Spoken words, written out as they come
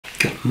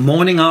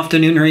Morning,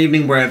 afternoon or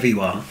evening, wherever you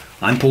are.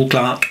 I'm Paul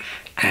Clark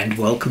and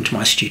welcome to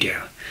my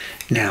studio.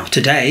 Now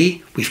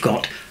today we've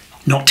got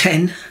not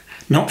 10,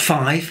 not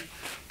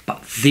 5,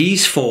 but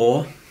these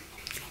 4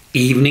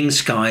 evening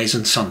skies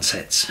and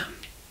sunsets.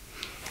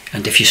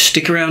 And if you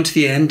stick around to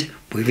the end,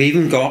 we've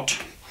even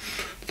got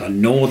the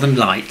northern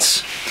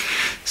lights.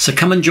 So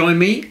come and join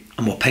me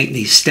and we'll paint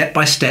these step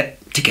by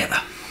step together.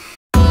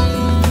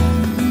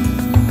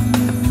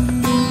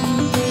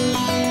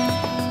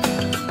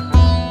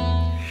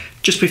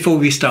 Just before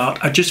we start,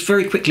 I'd just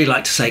very quickly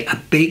like to say a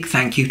big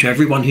thank you to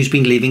everyone who's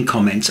been leaving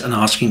comments and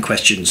asking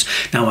questions.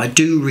 Now, I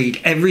do read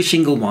every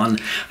single one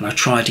and I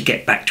try to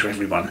get back to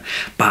everyone,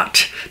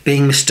 but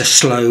being Mr.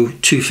 Slow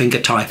two-finger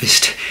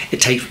typist,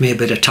 it takes me a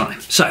bit of time.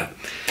 So,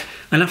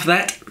 enough of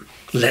that,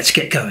 let's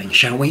get going,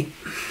 shall we?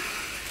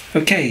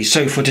 Okay,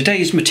 so for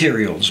today's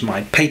materials,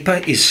 my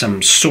paper is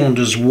some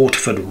Saunders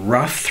Waterford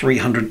Rough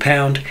 300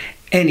 £.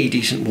 Any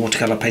decent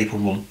watercolour paper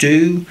will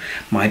do.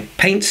 My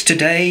paints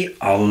today,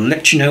 I'll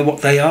let you know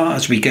what they are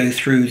as we go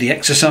through the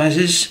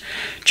exercises.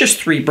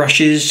 Just 3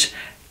 brushes,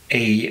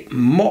 a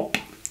mop,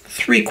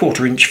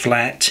 3/4 inch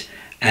flat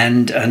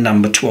and a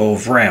number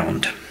 12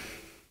 round.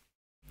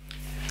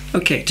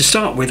 Okay, to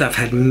start with, I've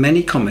had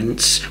many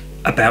comments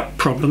about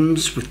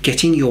problems with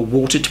getting your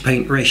water to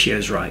paint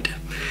ratios right.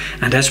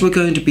 And as we're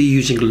going to be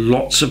using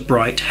lots of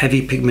bright,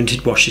 heavy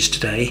pigmented washes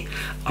today,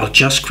 I'll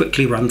just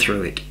quickly run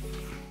through it.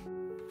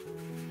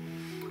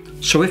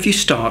 So if you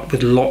start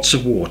with lots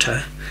of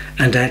water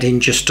and add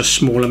in just a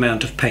small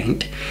amount of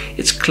paint,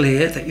 it's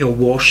clear that your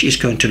wash is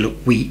going to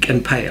look weak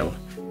and pale.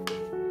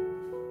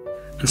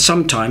 And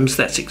sometimes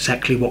that's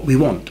exactly what we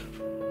want.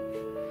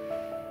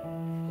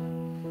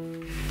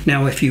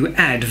 Now if you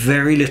add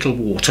very little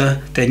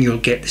water, then you'll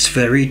get this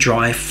very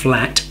dry,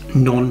 flat,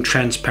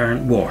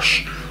 non-transparent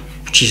wash,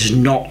 which is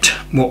not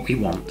what we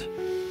want.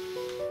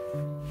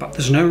 But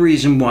there's no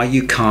reason why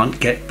you can't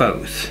get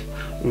both.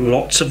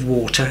 Lots of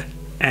water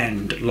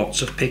and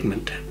lots of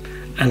pigment.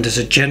 And as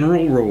a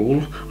general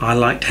rule, I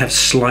like to have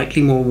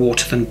slightly more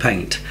water than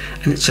paint,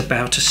 and it's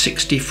about a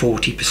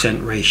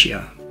 60-40%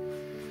 ratio.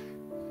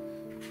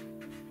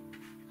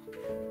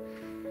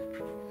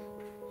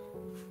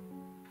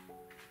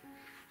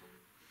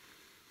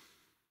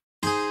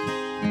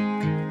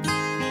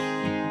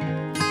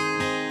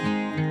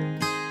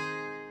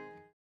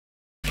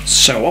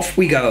 So off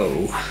we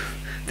go.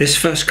 This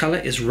first colour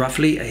is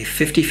roughly a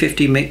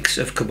 50-50 mix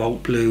of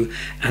cobalt blue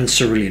and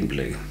cerulean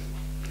blue.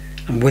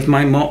 And with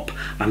my mop,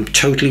 I'm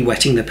totally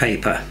wetting the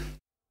paper.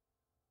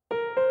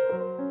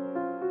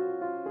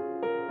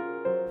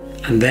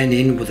 And then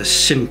in with a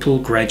simple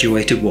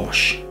graduated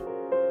wash.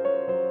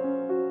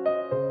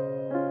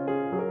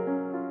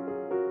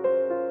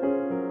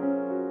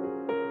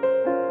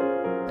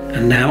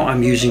 And now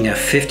I'm using a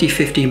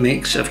 50-50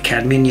 mix of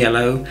cadmium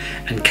yellow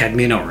and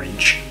cadmium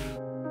orange.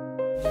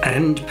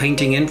 And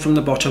painting in from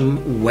the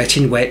bottom, wet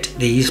in wet,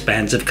 these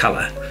bands of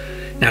colour.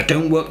 Now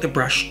don't work the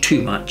brush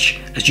too much,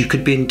 as you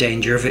could be in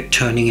danger of it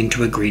turning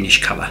into a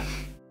greenish colour.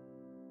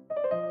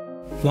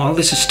 While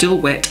this is still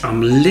wet,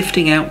 I'm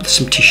lifting out with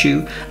some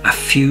tissue a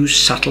few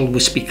subtle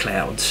wispy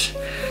clouds.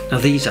 Now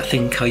these I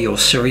think are your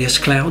Sirius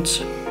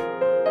clouds.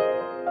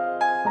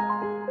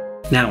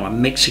 Now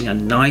I'm mixing a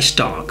nice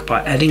dark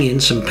by adding in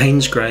some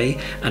Payne's Grey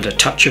and a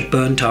touch of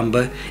burnt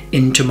umber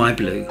into my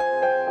blue.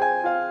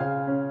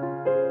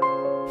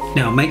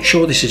 Now make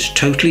sure this is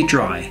totally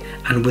dry,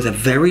 and with a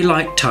very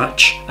light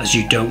touch, as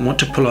you don't want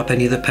to pull up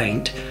any of the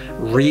paint,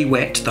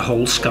 re-wet the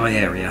whole sky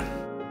area.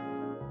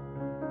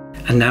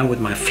 And now with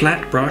my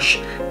flat brush,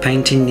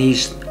 painting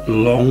these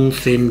long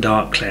thin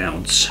dark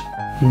clouds.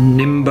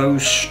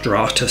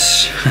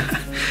 Nimbostratus.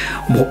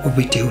 What would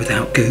we do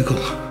without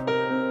Google?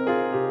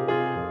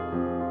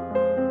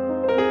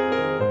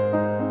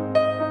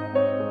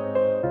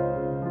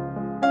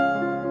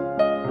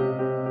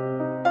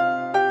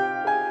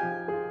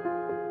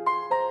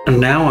 And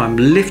now I'm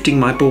lifting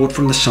my board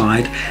from the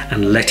side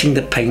and letting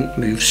the paint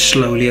move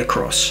slowly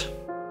across.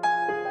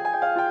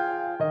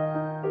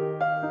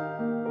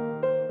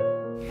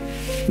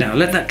 Now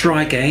let that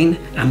dry again,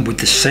 and with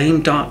the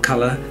same dark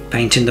colour,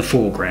 paint in the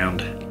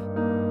foreground.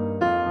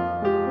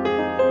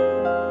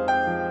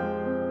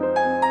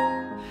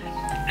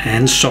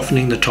 And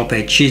softening the top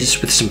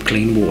edges with some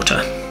clean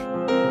water.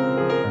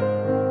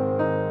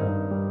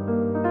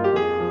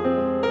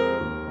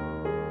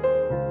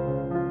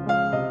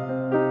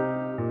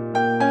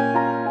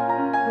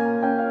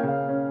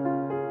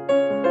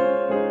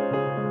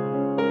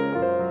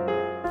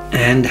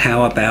 And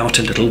how about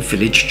a little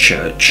village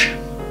church?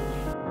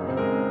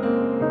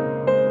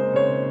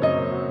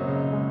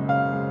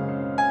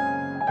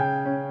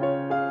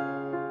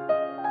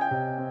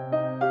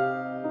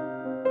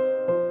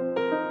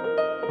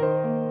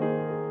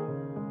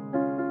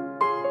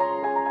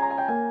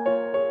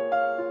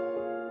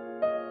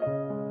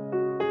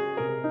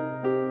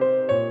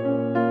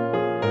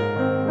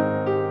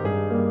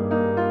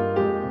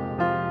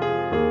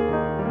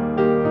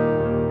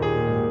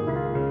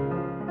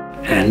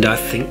 And I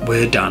think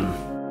we're done.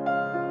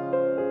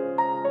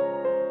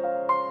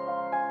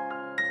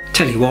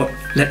 Tell you what,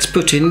 let's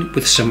put in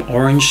with some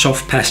orange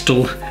soft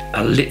pastel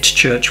a lit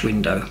church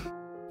window.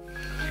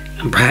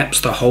 And perhaps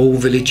the whole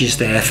village is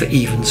there for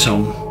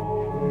evensong.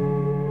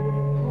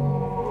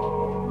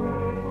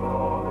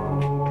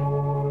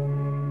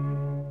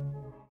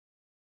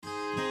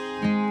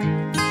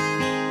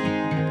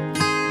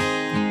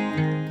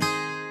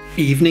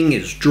 Evening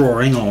is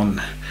drawing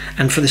on,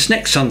 and for this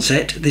next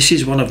sunset, this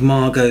is one of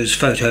Margot's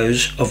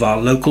photos of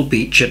our local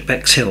beach at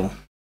Bexhill.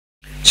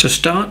 So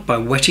start by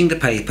wetting the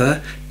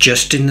paper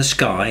just in the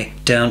sky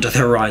down to the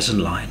horizon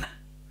line.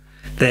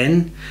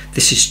 Then,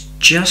 this is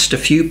just a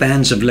few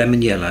bands of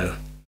lemon yellow.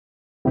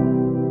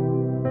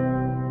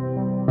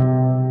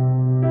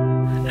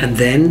 And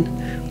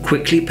then,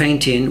 quickly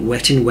paint in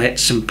wet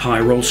some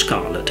pyrrole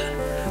scarlet,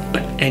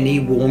 but any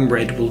warm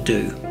red will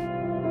do.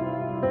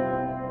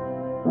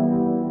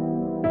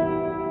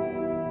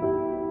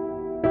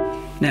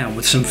 Now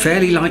with some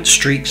fairly light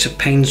streaks of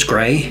Payne's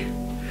grey,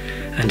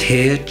 and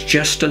here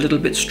just a little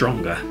bit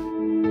stronger.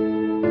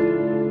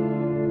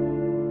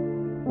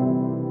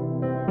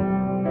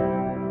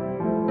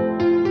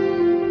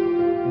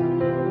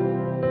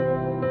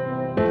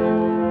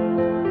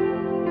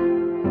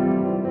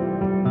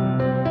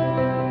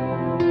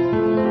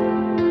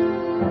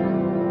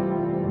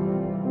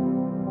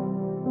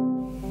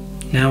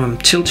 Now I'm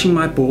tilting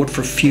my board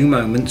for a few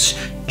moments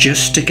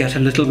just to get a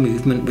little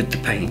movement with the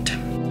paint.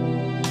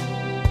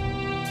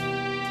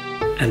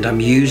 And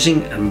I'm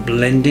using and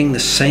blending the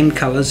same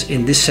colours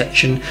in this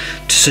section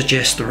to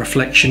suggest the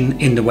reflection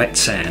in the wet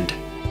sand.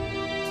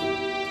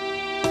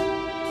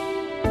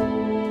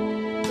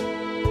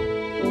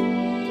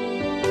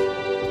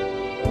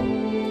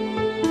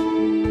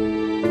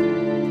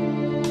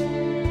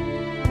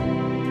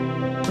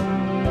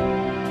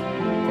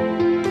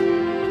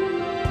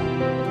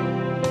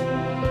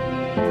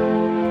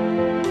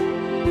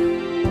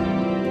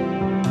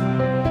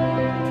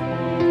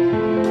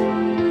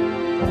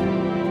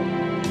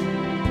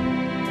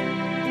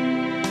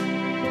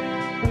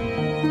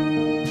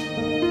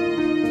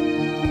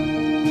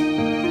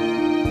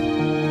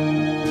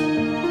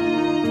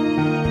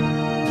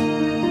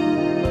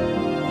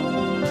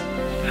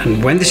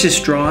 And when this is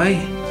dry,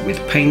 with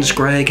Payne's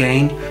grey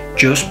again,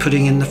 just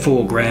putting in the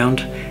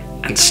foreground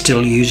and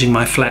still using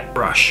my flat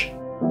brush.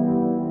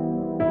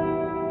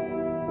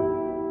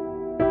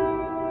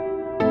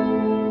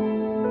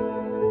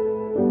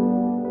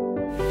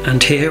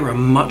 And here a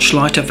much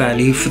lighter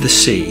value for the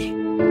sea.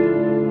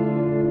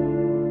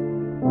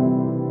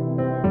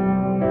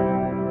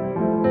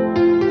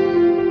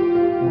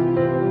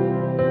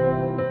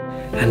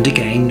 And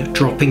again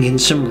dropping in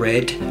some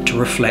red to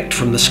reflect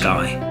from the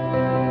sky.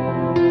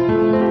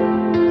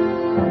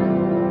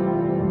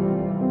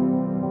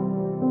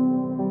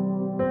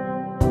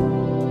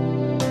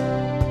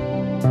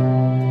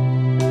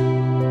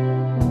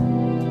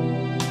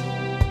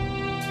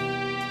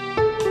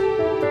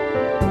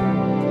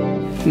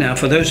 Now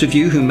for those of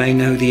you who may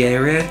know the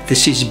area,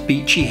 this is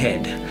Beachy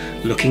Head,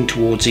 looking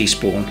towards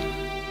Eastbourne.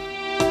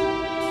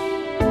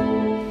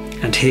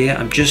 And here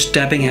I'm just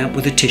dabbing out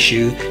with a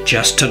tissue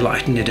just to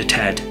lighten it a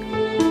tad.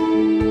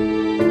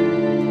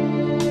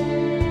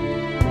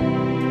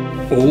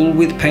 All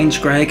with Payne's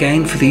grey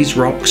again for these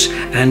rocks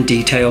and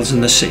details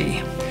in the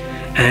sea.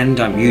 And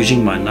I'm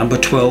using my number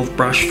 12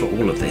 brush for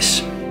all of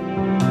this.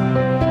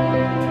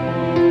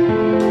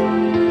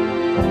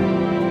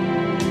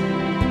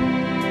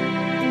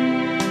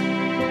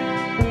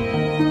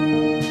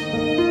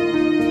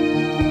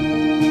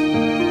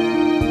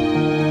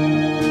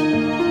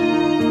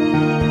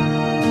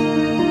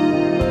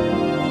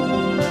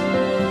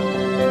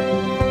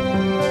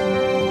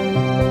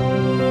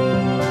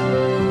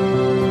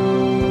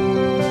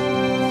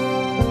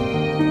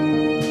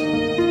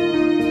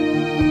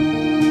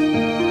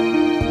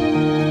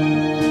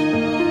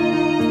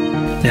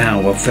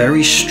 Now a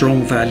very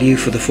strong value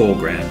for the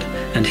foreground,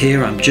 and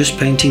here I'm just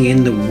painting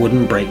in the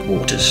wooden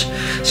breakwaters,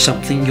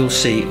 something you'll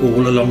see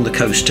all along the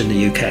coast in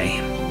the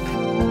UK.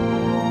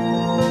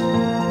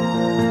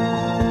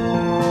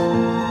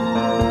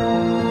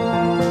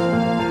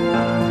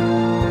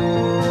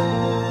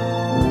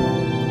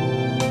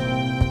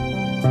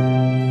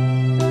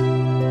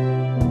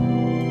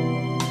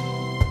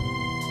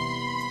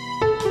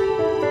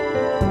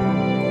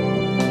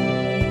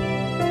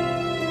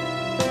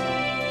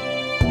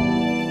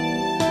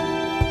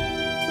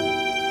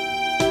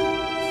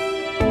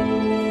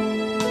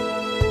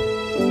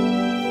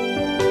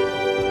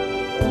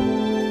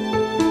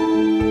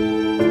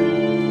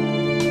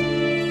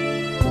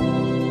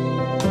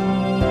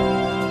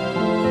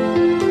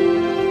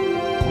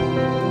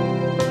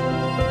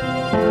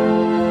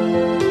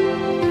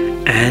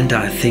 And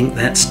I think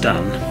that's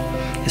done.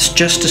 It's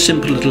just a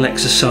simple little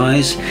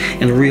exercise.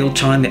 In real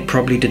time it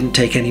probably didn't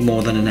take any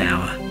more than an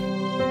hour.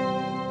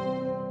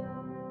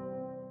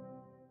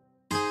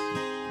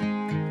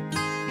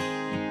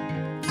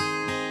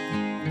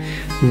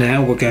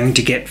 Now we're going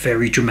to get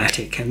very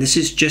dramatic, and this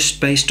is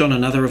just based on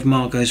another of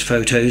Margot's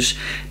photos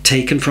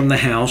taken from the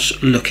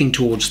house looking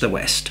towards the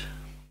west.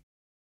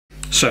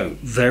 So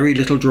very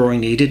little drawing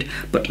needed,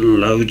 but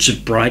loads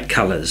of bright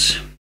colours.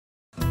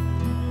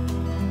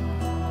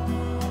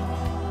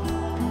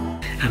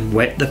 And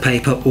wet the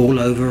paper all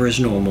over as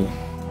normal.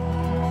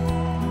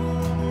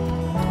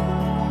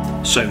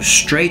 So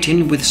straight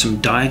in with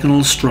some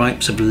diagonal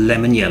stripes of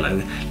lemon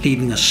yellow,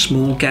 leaving a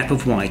small gap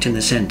of white in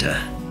the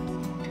centre.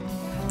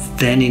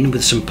 Then in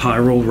with some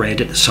pyrrole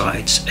red at the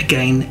sides.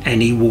 Again,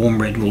 any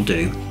warm red will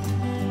do.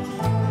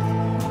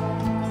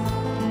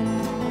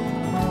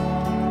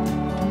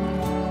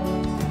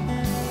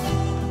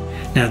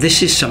 Now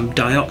this is some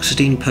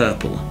dioxazine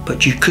purple,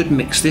 but you could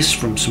mix this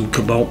from some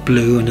cobalt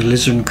blue and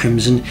alizarin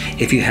crimson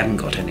if you haven't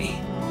got any.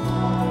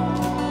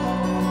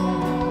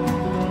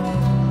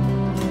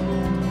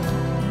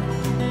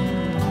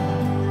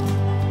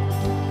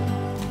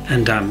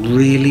 And I'm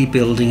really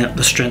building up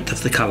the strength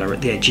of the colour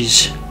at the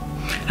edges,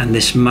 and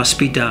this must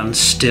be done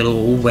still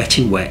all wet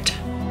in wet.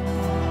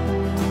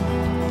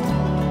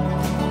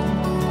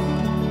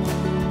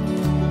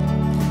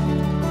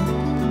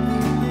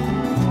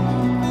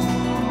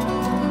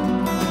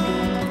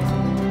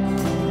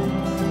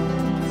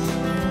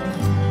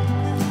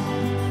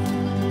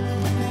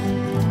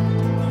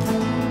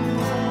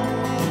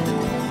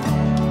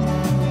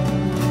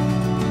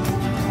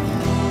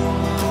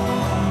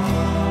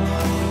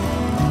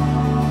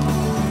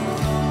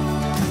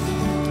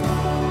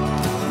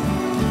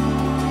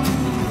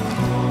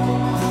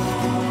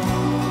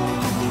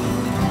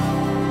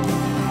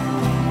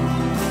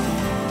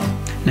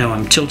 Now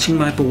I'm tilting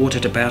my board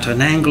at about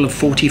an angle of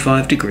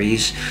 45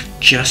 degrees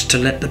just to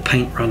let the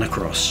paint run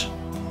across.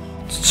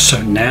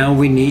 So now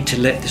we need to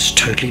let this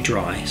totally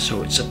dry,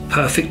 so it's a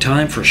perfect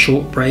time for a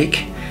short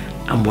break.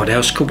 And what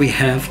else could we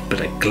have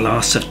but a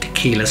glass of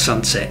tequila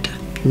sunset?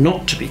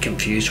 Not to be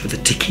confused with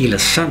a tequila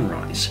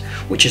sunrise,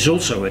 which is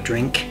also a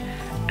drink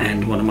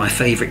and one of my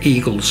favourite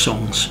Eagles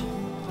songs.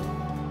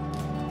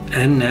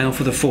 And now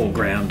for the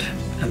foreground,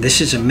 and this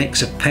is a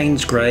mix of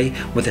Payne's grey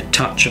with a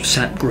touch of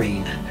sap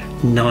green.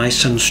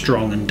 Nice and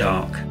strong and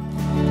dark.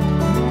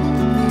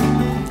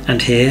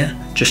 And here,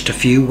 just a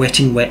few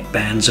wet in wet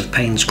bands of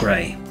Payne's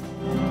grey.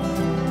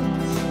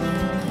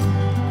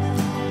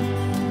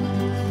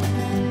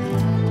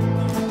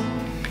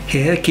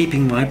 Here,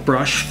 keeping my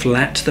brush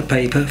flat to the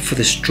paper for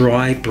this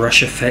dry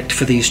brush effect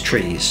for these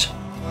trees.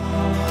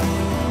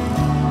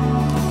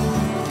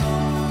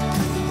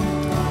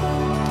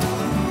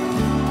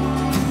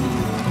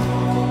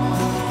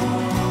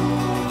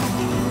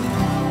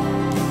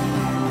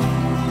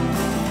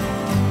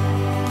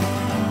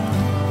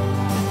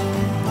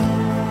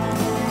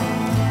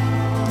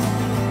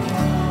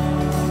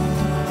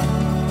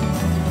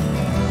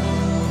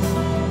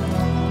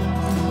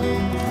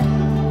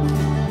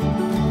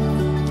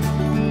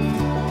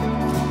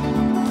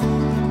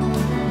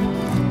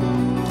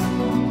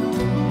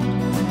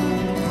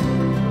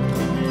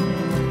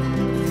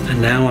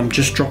 Now I'm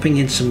just dropping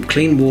in some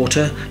clean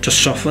water to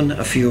soften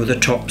a few of the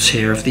tops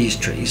here of these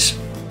trees.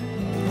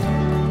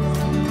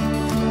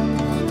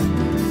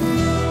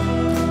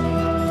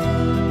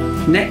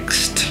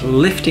 Next,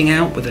 lifting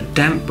out with a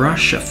damp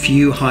brush a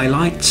few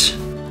highlights.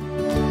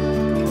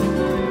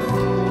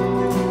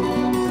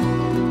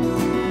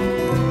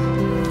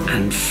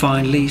 And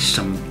finally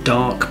some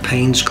dark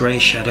Payne's grey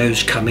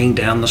shadows coming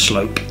down the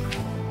slope.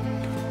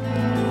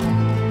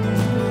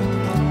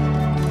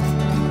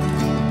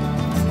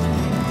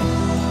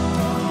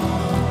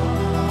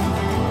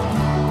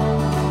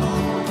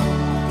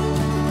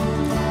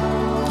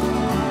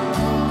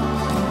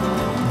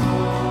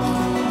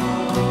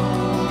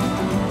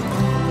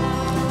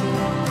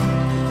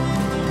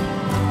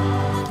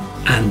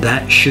 And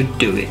that should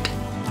do it.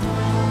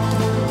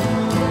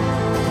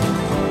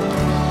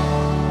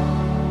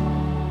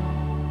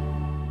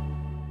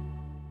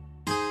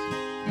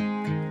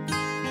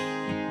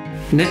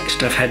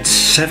 Next, I've had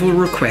several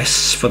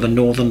requests for the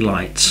Northern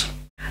Lights,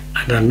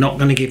 and I'm not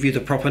going to give you the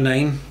proper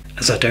name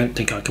as I don't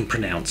think I can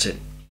pronounce it.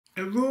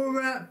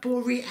 Aurora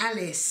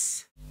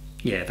Borealis.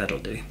 Yeah, that'll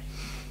do.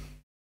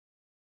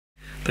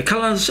 The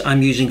colours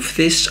I'm using for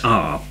this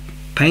are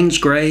Payne's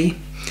grey,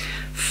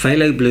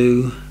 phthalo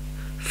blue,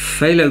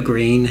 phthalo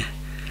green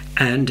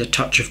and a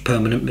touch of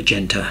permanent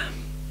magenta.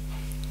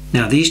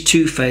 Now these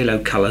two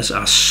phthalo colours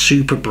are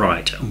super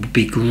bright and would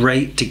be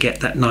great to get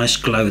that nice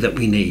glow that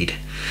we need.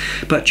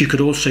 But you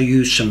could also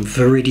use some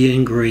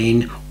Viridian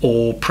green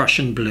or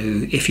Prussian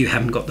blue if you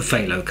haven't got the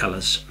phthalo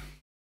colours.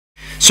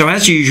 So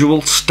as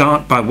usual,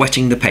 start by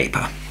wetting the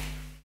paper.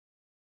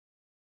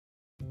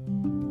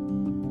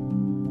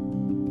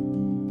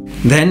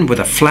 Then with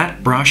a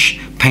flat brush,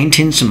 paint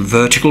in some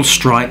vertical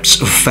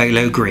stripes of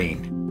phthalo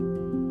green.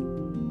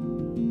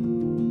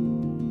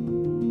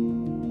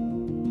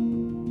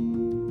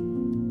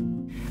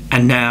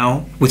 And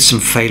now with some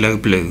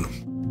phthalo blue.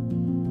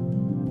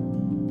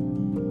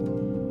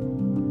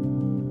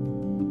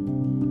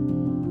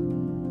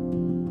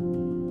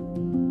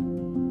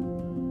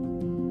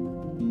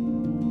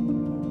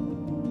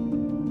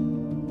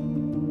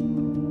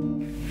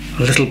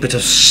 A little bit of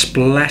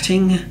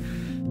splatting.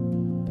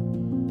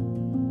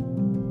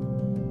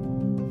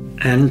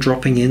 and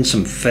dropping in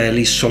some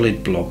fairly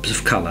solid blobs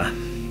of colour.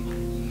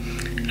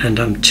 And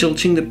I'm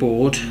tilting the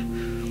board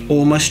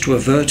almost to a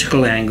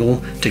vertical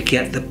angle to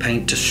get the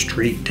paint to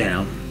streak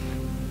down.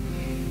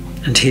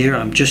 And here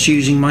I'm just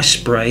using my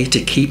spray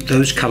to keep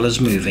those colours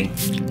moving.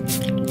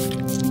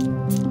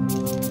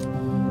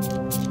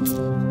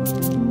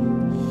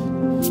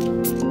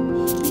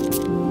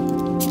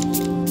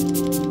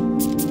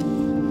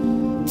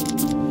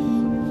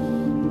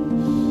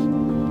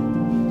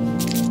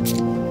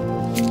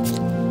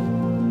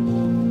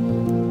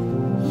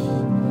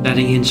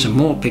 Adding in some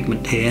more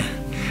pigment here.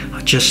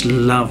 I just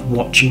love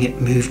watching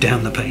it move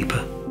down the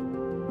paper.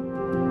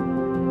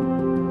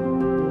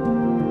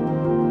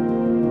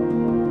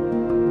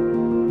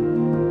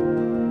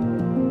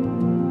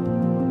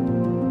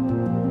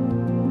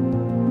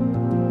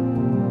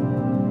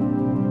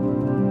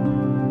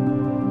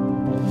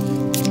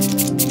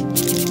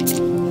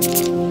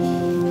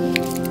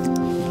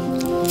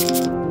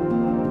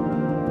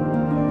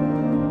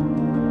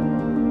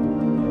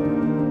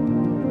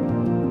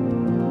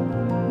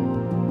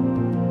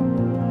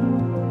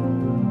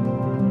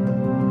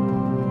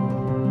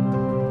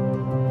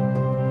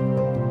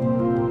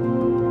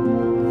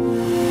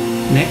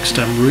 Next,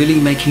 I'm really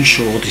making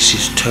sure this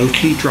is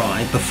totally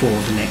dry before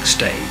the next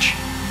stage.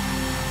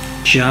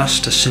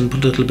 Just a simple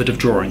little bit of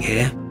drawing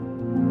here.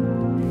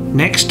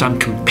 Next, I'm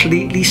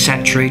completely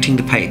saturating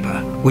the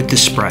paper with the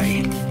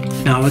spray.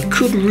 Now, I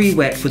could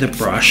re-wet with a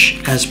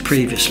brush as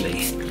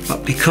previously,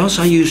 but because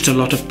I used a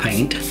lot of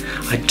paint,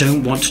 I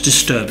don't want to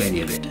disturb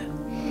any of it,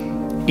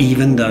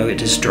 even though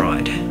it is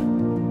dried.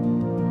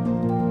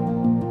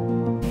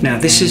 Now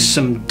this is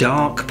some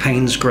dark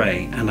Payne's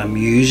grey, and I'm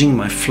using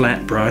my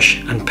flat brush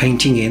and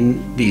painting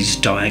in these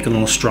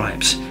diagonal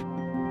stripes.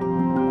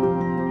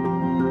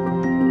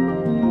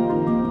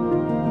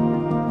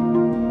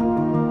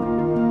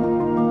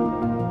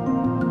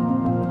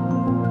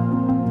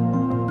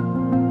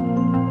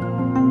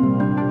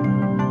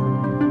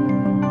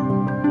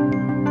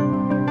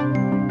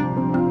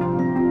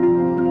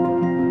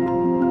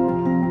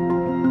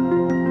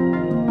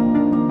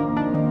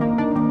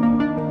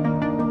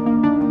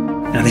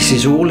 Now this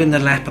is all in the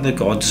lap of the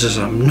gods, as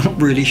I'm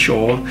not really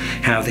sure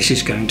how this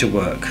is going to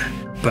work,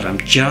 but I'm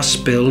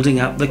just building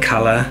up the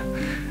colour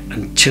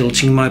and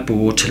tilting my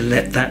board to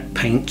let that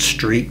paint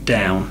streak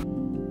down.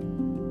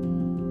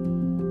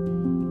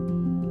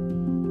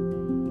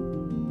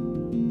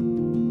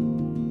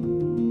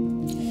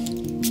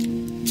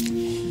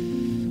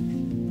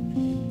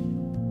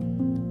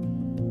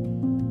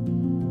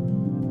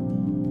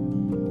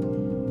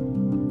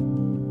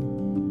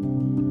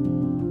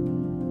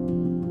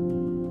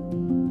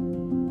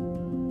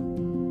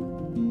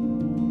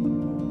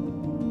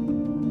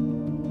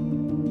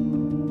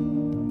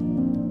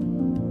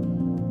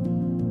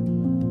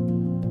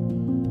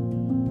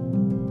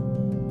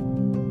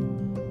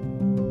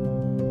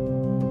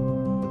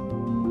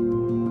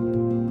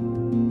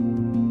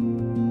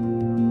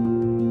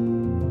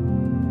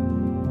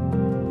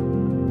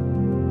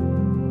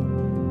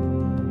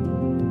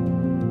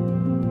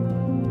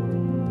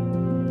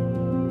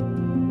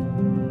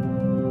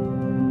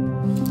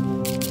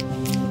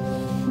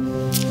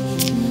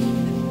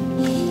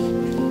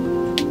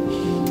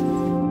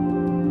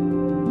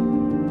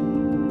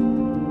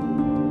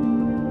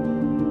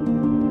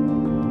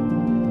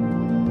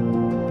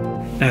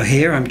 Now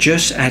here I'm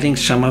just adding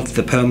some of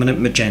the permanent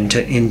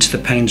magenta into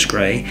the Payne's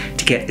grey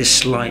to get this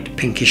slight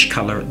pinkish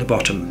colour at the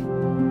bottom.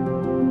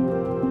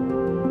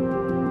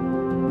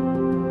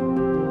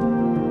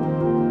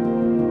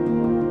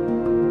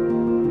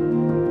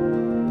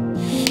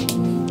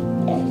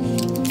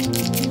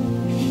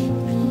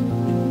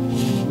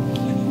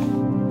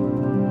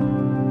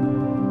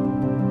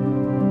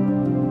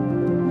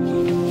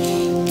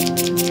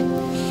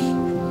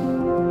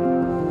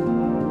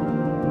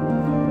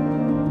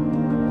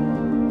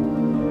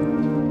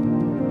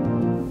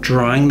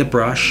 Drying the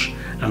brush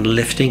and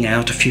lifting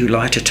out a few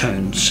lighter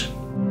tones.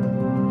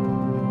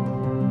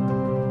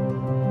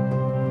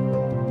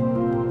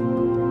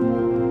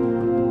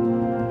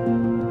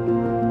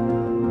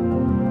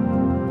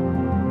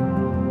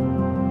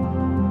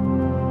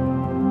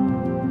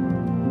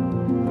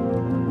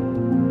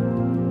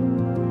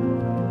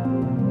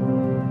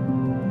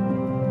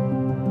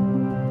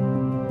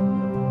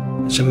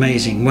 It's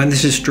amazing, when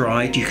this is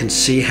dried you can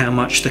see how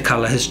much the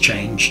colour has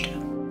changed.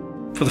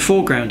 For the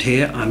foreground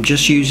here, I'm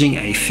just using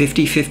a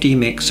 50-50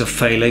 mix of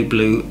phthalo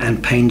blue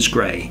and Payne's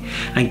grey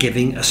and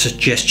giving a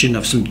suggestion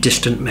of some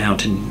distant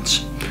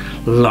mountains,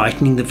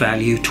 lightening the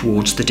value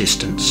towards the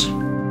distance.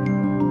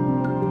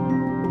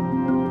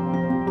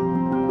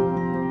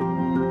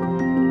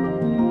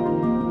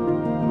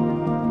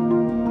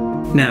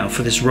 Now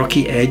for this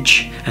rocky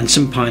edge and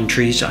some pine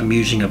trees, I'm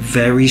using a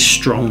very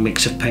strong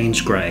mix of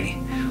Payne's grey,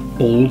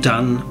 all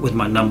done with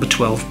my number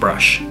 12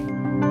 brush.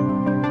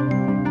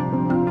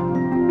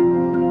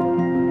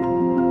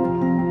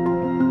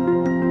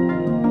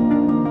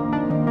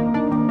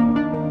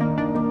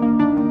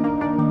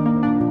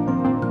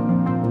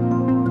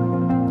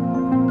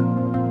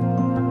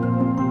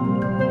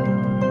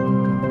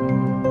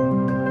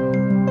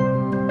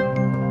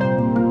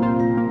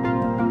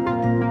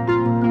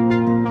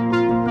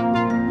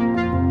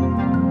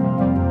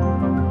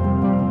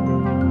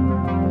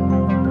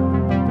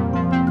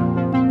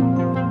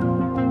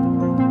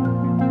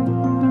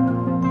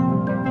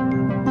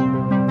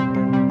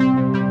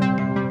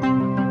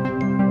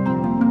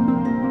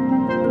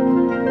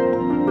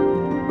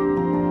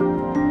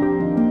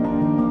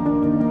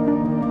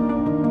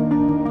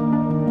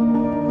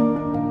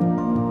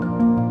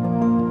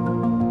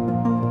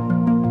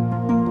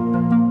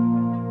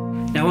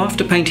 Now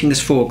after painting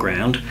this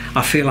foreground,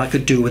 I feel I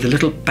could do with a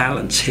little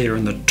balance here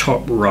in the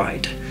top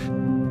right.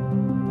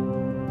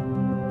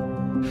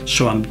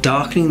 So I'm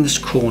darkening this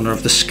corner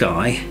of the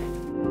sky.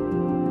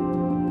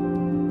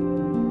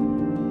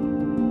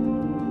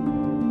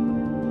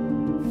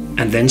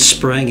 And then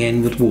spraying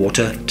in with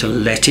water to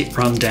let it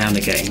run down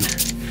again,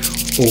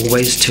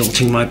 always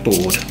tilting my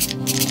board.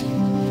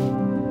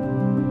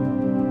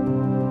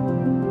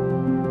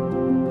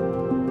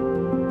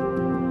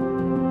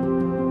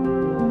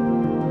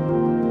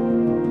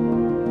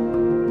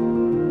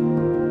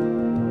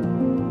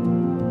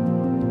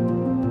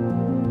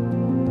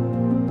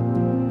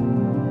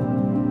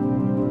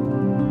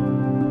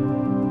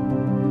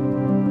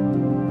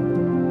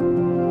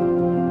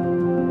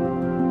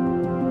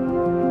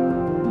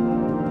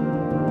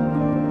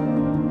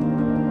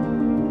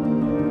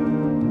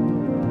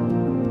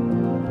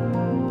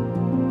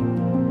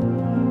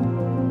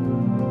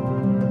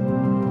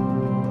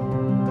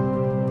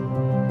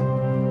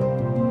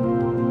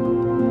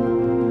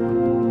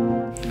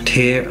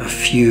 Here a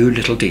few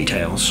little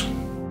details.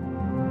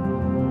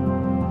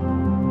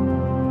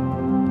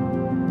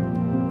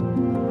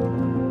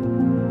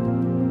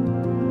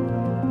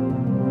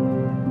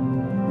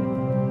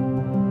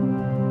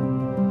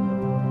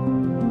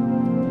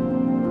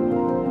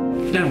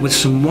 Now with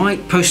some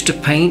white poster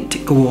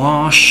paint,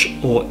 gouache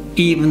or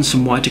even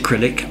some white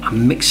acrylic,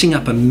 I'm mixing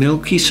up a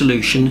milky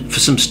solution for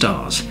some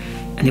stars,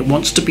 and it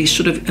wants to be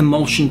sort of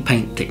emulsion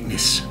paint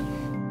thickness.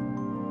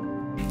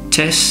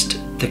 Test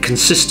the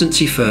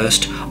consistency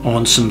first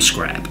on some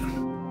scrap.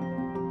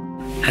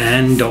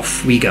 And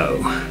off we go.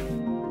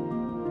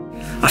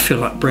 I feel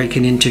like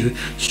breaking into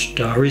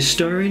Starry,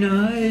 Starry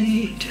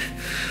Night,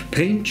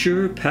 paint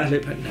your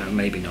palette, but no,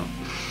 maybe not.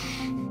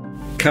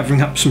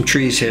 Covering up some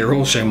trees here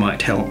also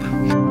might help.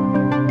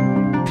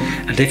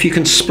 And if you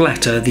can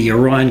splatter the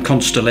Orion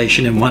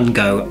constellation in one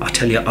go, I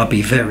tell you, I'll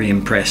be very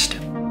impressed.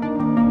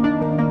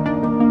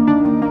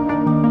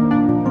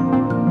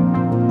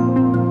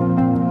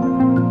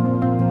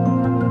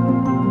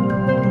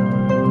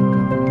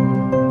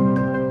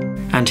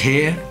 And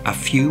here, a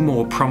few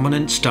more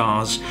prominent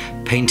stars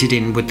painted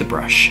in with the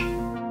brush.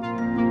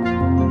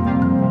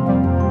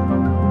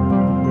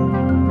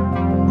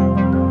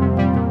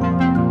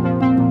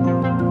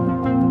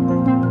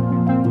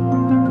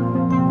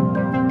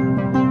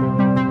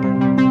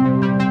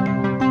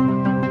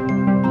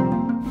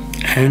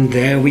 And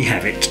there we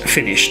have it,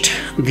 finished.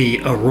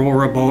 The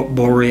Aurora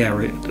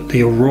Borealis,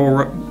 the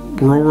Aurora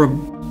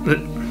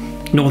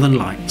Northern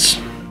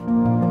Lights.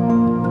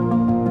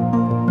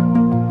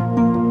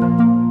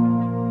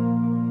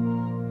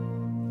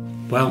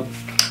 Well,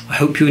 I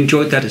hope you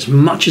enjoyed that as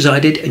much as I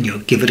did, and you'll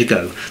give it a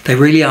go. They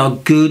really are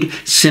good,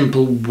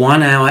 simple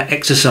 1 hour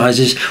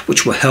exercises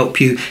which will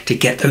help you to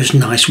get those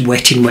nice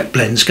wet in wet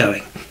blends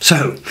going.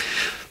 So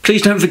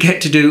please don't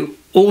forget to do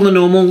all the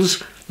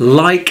normals,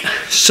 like,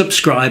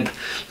 subscribe,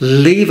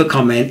 leave a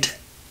comment,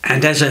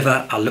 and as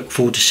ever, I look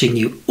forward to seeing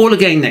you all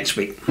again next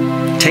week.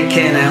 Take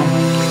care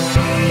now.